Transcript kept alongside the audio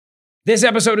This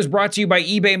episode is brought to you by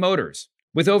eBay Motors.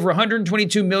 With over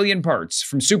 122 million parts,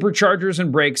 from superchargers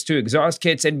and brakes to exhaust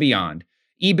kits and beyond,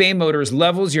 eBay Motors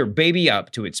levels your baby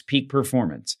up to its peak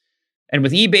performance. And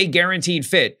with eBay Guaranteed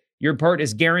Fit, your part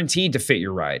is guaranteed to fit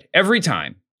your ride every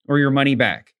time, or your money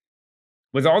back.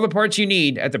 With all the parts you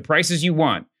need at the prices you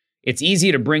want, it's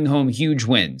easy to bring home huge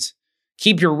wins.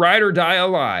 Keep your ride or die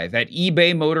alive at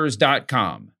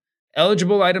ebaymotors.com.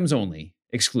 Eligible items only.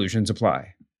 Exclusions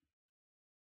apply.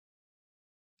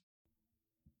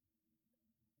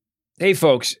 Hey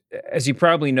folks, as you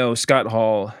probably know, Scott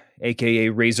Hall, aka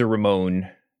Razor Ramon,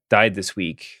 died this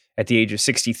week at the age of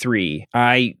 63.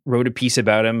 I wrote a piece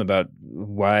about him, about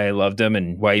why I loved him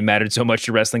and why he mattered so much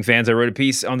to wrestling fans. I wrote a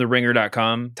piece on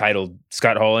theringer.com titled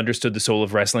Scott Hall Understood the Soul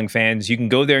of Wrestling Fans. You can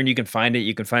go there and you can find it.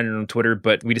 You can find it on Twitter,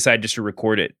 but we decided just to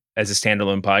record it as a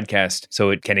standalone podcast so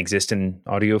it can exist in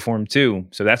audio form too.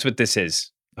 So that's what this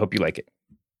is. Hope you like it.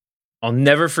 I'll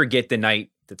never forget the night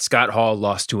that Scott Hall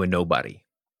lost to a nobody.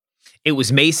 It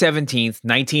was May 17th,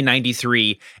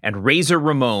 1993, and Razor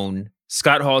Ramon,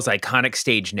 Scott Hall's iconic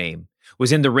stage name,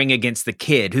 was in the ring against the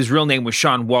Kid, whose real name was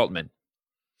Sean Waltman.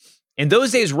 In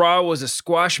those days, Raw was a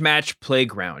squash match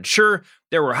playground. Sure,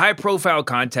 there were high-profile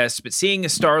contests, but seeing a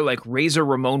star like Razor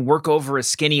Ramon work over a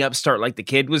skinny upstart like the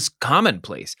Kid was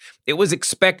commonplace. It was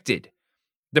expected.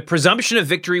 The presumption of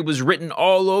victory was written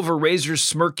all over Razor's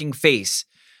smirking face.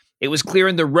 It was clear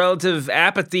in the relative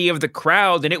apathy of the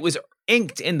crowd, and it was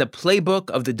inked in the playbook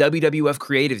of the WWF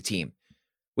creative team,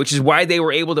 which is why they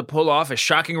were able to pull off a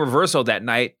shocking reversal that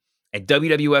night at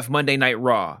WWF Monday Night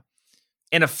Raw.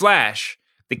 In a flash,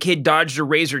 the Kid dodged a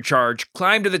Razor charge,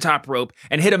 climbed to the top rope,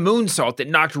 and hit a moonsault that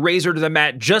knocked Razor to the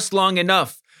mat just long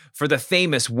enough for the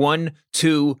famous 1,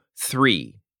 2,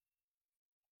 3.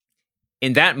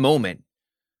 In that moment,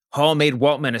 Hall made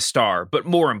Waltman a star, but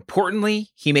more importantly,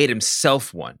 he made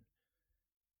himself one.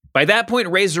 By that point,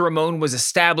 Razor Ramon was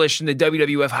established in the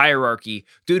WWF hierarchy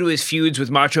due to his feuds with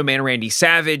Macho Man Randy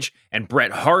Savage and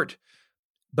Bret Hart.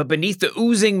 But beneath the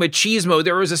oozing machismo,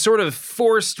 there was a sort of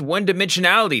forced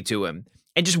one-dimensionality to him.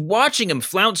 And just watching him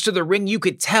flounce to the ring, you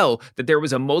could tell that there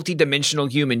was a multi-dimensional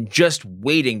human just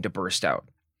waiting to burst out.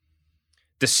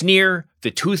 The sneer,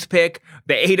 the toothpick,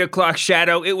 the 8 o'clock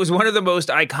shadow, it was one of the most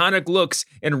iconic looks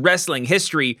in wrestling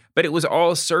history, but it was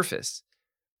all surface.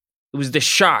 It was the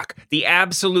shock, the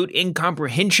absolute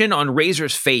incomprehension on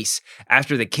Razor's face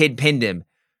after the Kid pinned him.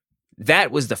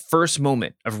 That was the first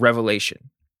moment of revelation.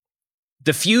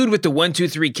 The feud with the 1, 2,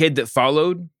 3 Kid that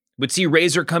followed would see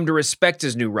Razor come to respect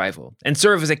his new rival and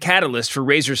serve as a catalyst for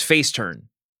Razor's face turn.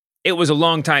 It was a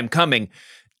long time coming.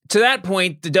 To that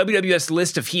point, the WWF's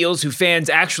list of heels who fans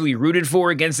actually rooted for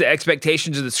against the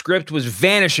expectations of the script was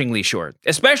vanishingly short,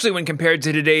 especially when compared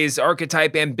to today's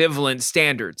archetype ambivalent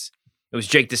standards. It was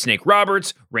Jake the Snake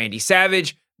Roberts, Randy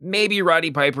Savage, maybe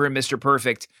Roddy Piper and Mr.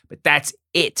 Perfect, but that's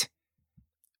it.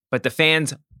 But the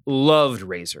fans loved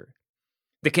Razor.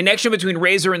 The connection between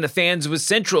Razor and the fans was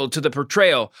central to the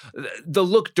portrayal. The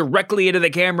look directly into the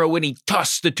camera when he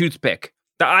tossed the toothpick,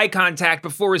 the eye contact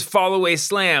before his fall-away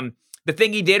slam, the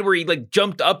thing he did where he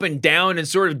jumped up and down and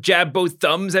sort of jabbed both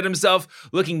thumbs at himself,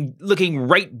 looking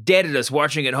right dead at us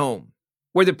watching at home.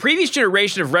 Where the previous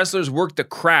generation of wrestlers worked the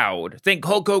crowd, think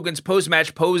Hulk Hogan's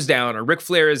post-match pose down or Ric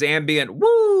Flair's ambient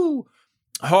woo,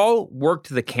 Hall worked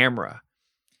the camera.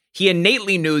 He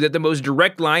innately knew that the most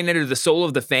direct line into the soul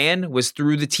of the fan was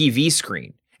through the TV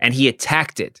screen, and he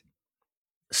attacked it.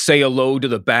 Say hello to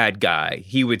the bad guy,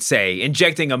 he would say,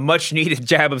 injecting a much-needed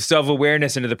jab of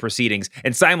self-awareness into the proceedings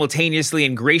and simultaneously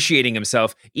ingratiating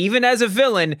himself, even as a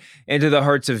villain, into the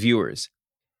hearts of viewers.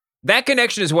 That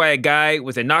connection is why a guy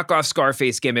with a knockoff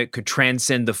Scarface gimmick could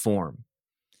transcend the form.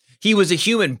 He was a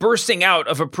human bursting out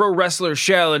of a pro wrestler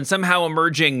shell and somehow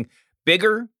emerging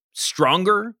bigger,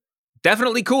 stronger,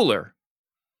 definitely cooler.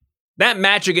 That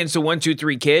match against the 1, 2,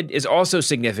 3 Kid is also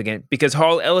significant because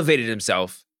Hall elevated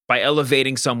himself by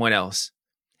elevating someone else.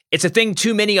 It's a thing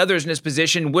too many others in his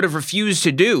position would have refused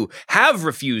to do,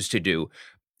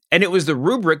 and it was the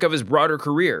rubric of his broader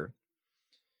career.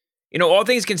 All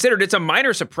things considered, it's a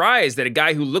minor surprise that a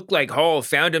guy who looked like Hall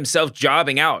found himself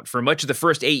jobbing out for much of the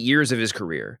first 8 years of his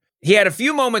career. He had a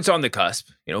few moments on the cusp.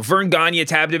 Vern Gagne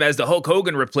tabbed him as the Hulk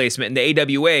Hogan replacement in the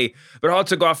AWA, but Hall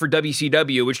took off for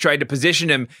WCW, which tried to position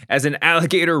him as an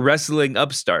alligator wrestling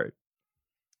upstart.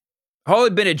 Hall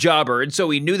had been a jobber, and so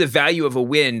he knew the value of a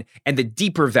win and the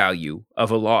deeper value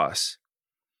of a loss.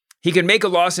 He could make a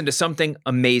loss into something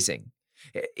amazing.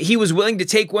 He was willing to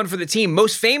take one for the team,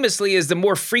 most famously as the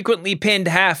more frequently pinned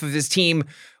half of his team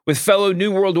with fellow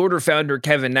New World Order founder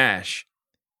Kevin Nash.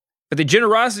 But the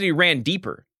generosity ran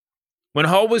deeper. When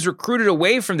Hall was recruited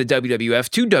away from the WWF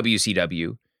to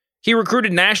WCW, He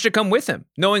recruited Nash to come with him,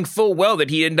 knowing full well that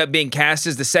he'd end up being cast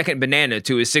as the second banana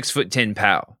to his 6'10"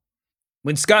 pal.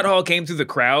 When Scott Hall came through the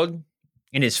crowd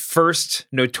in his first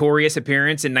notorious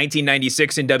appearance in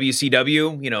 1996 in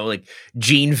WCW, like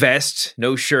jean vest,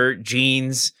 no shirt,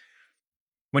 jeans,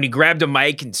 when he grabbed a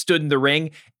mic and stood in the ring,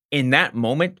 in that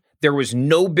moment, there was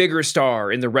no bigger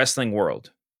star in the wrestling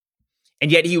world.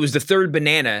 And yet he was the third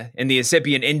banana in the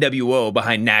incipient NWO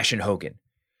behind Nash and Hogan.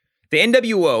 The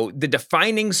NWO, the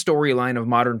defining storyline of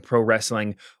modern pro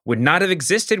wrestling, would not have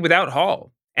existed without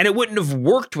Hall, and it wouldn't have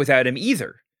worked without him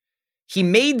either. He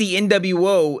made the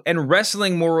NWO and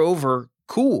wrestling, moreover,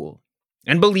 cool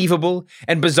and believable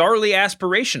and bizarrely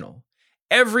aspirational.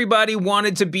 Everybody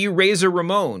wanted to be Razor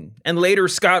Ramon and later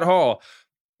Scott Hall,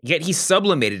 yet he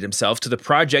sublimated himself to the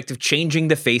project of changing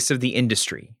the face of the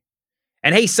industry.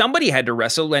 And hey, somebody had to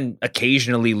wrestle and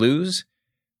occasionally lose,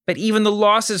 but even the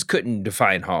losses couldn't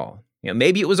define Hall.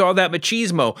 Maybe it was all that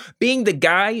machismo. Being the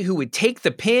guy who would take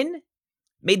the pin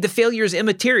made the failures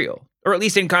immaterial, or at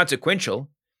least inconsequential.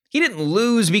 He didn't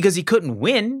lose because he couldn't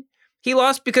win. He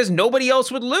lost because nobody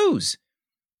else would lose.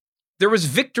 There was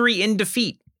victory in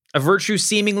defeat, a virtue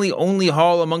seemingly only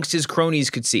Hall amongst his cronies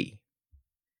could see.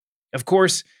 Of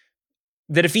course,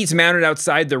 the defeats mounted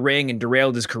outside the ring and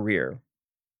derailed his career.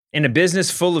 In a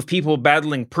business full of people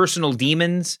battling personal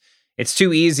demons, it's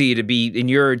too easy to be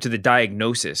inured to the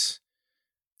diagnosis.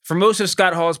 For most of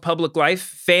Scott Hall's public life,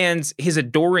 fans, his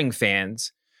adoring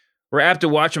fans, were apt to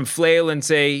watch him flail and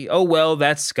say, "Oh well,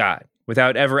 that's Scott,"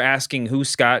 without ever asking who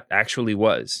Scott actually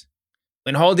was.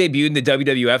 When Hall debuted in the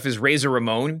WWF as Razor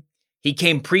Ramon, he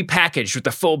came prepackaged with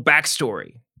the full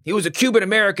backstory. He was a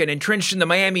Cuban-American entrenched in the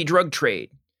Miami drug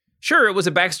trade. Sure, it was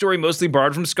a backstory mostly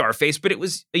borrowed from Scarface, but it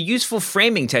was a useful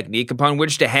framing technique upon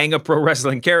which to hang a pro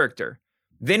wrestling character.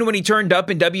 Then when he turned up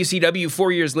in WCW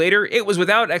 4 years later, it was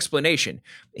without explanation.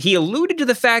 He alluded to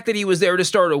the fact that he was there to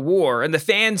start a war, and the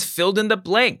fans filled in the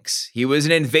blanks. He was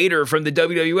an invader from the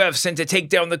WWF sent to take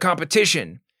down the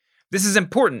competition. This is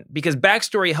important because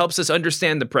backstory helps us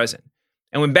understand the present.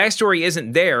 And when backstory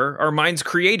isn't there, our minds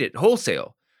create it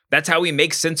wholesale. That's how we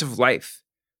make sense of life.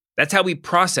 That's how we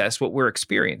process what we're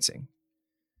experiencing.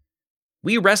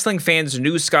 We wrestling fans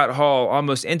knew Scott Hall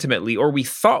almost intimately, or we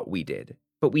thought we did,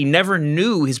 but we never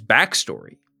knew his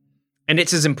backstory. And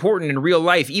it's as important in real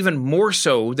life, even more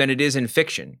so than it is in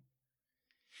fiction.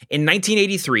 In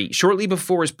 1983, shortly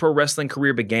before his pro wrestling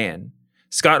career began,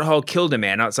 Scott Hall killed a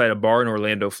man outside a bar in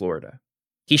Orlando, Florida.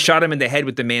 He shot him in the head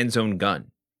with the man's own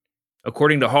gun.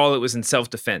 According to Hall, it was in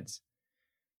self-defense.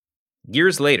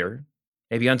 Years later,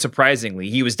 maybe unsurprisingly,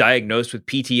 he was diagnosed with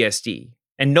PTSD,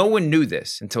 and no one knew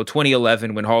this until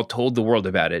 2011 when Hall told the world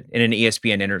about it in an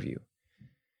ESPN interview.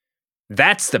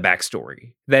 That's the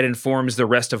backstory that informs the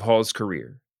rest of Hall's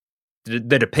career. The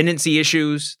dependency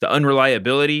issues, the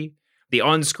unreliability, the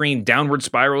on-screen downward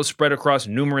spiral spread across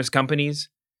numerous companies.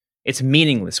 It's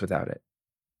meaningless without it.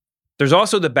 There's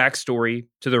also the backstory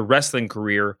to the wrestling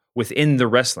career within the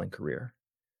wrestling career.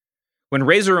 When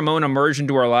Razor Ramon emerged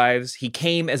into our lives, he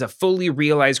came as a fully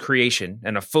realized creation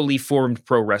and a fully formed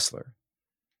pro wrestler.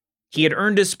 He had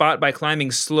earned his spot by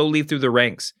climbing slowly through the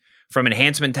ranks, from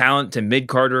enhancement talent to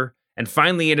mid-carder, and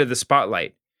finally into the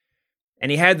spotlight.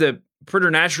 And he had the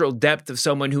preternatural depth of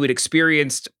someone who had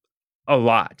experienced a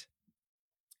lot.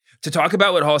 To talk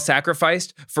about what Hall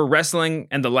sacrificed for wrestling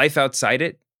and the life outside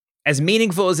it, as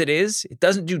meaningful as it is, it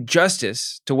doesn't do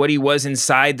justice to what he was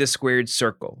inside the squared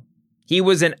circle. He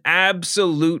was an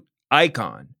absolute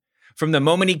icon. From the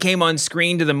moment he came on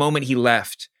screen to the moment he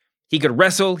left. He could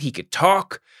wrestle, he could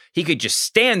talk, he could just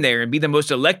stand there and be the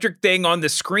most electric thing on the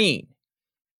screen.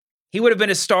 He would have been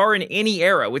a star in any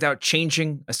era without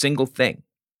changing a single thing.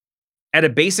 At a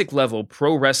basic level,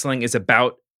 pro wrestling is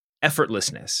about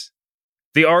effortlessness.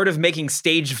 The art of making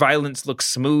staged violence look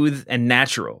smooth and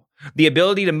natural. The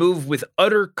ability to move with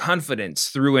utter confidence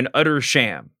through an utter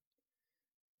sham.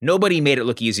 Nobody made it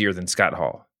look easier than Scott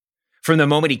Hall. From the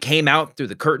moment he came out through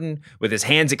the curtain, with his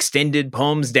hands extended,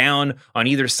 palms down on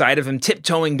either side of him,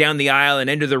 tiptoeing down the aisle and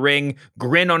into the ring,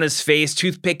 grin on his face,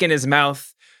 toothpick in his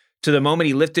mouth, to the moment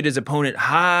he lifted his opponent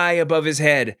high above his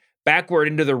head, backward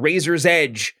into the razor's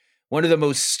edge, one of the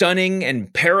most stunning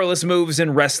and perilous moves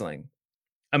in wrestling.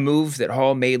 A move that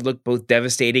Hall made look both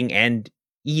devastating and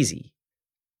easy.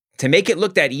 To make it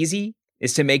look that easy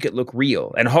is to make it look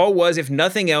real, and Hall was, if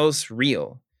nothing else,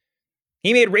 real.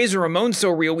 He made Razor Ramon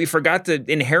so real we forgot the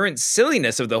inherent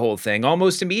silliness of the whole thing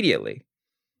almost immediately.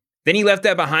 Then he left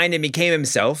that behind and became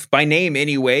himself, by name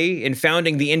anyway, in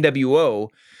founding the NWO.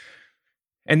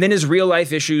 And then his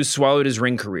real-life issues swallowed his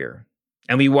ring career.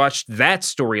 And we watched that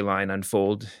storyline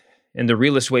unfold in the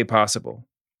realest way possible.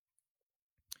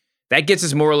 That gets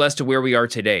us more or less to where we are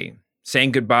today,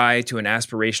 saying goodbye to an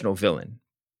aspirational villain.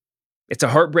 It's a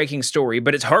heartbreaking story,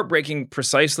 but it's heartbreaking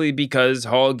precisely because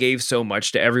Hall gave so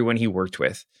much to everyone he worked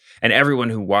with and everyone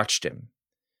who watched him.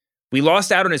 We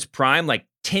lost out on his prime like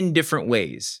 10 different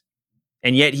ways,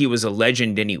 and yet he was a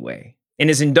legend anyway. In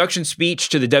his induction speech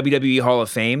to the WWE Hall of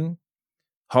Fame,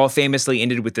 Hall famously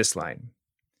ended with this line: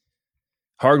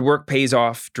 "Hard work pays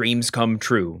off, dreams come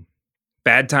true.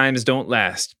 Bad times don't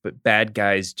last, but bad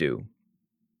guys do."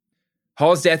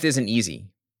 Hall's death isn't easy,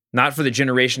 not for the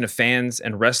generation of fans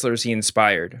and wrestlers he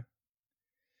inspired.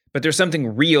 But there's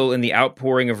something real in the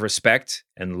outpouring of respect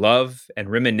and love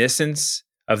and reminiscence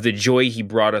of the joy he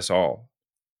brought us all.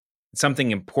 It's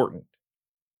something important.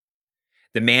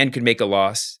 The man could make a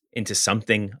loss into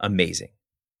something amazing.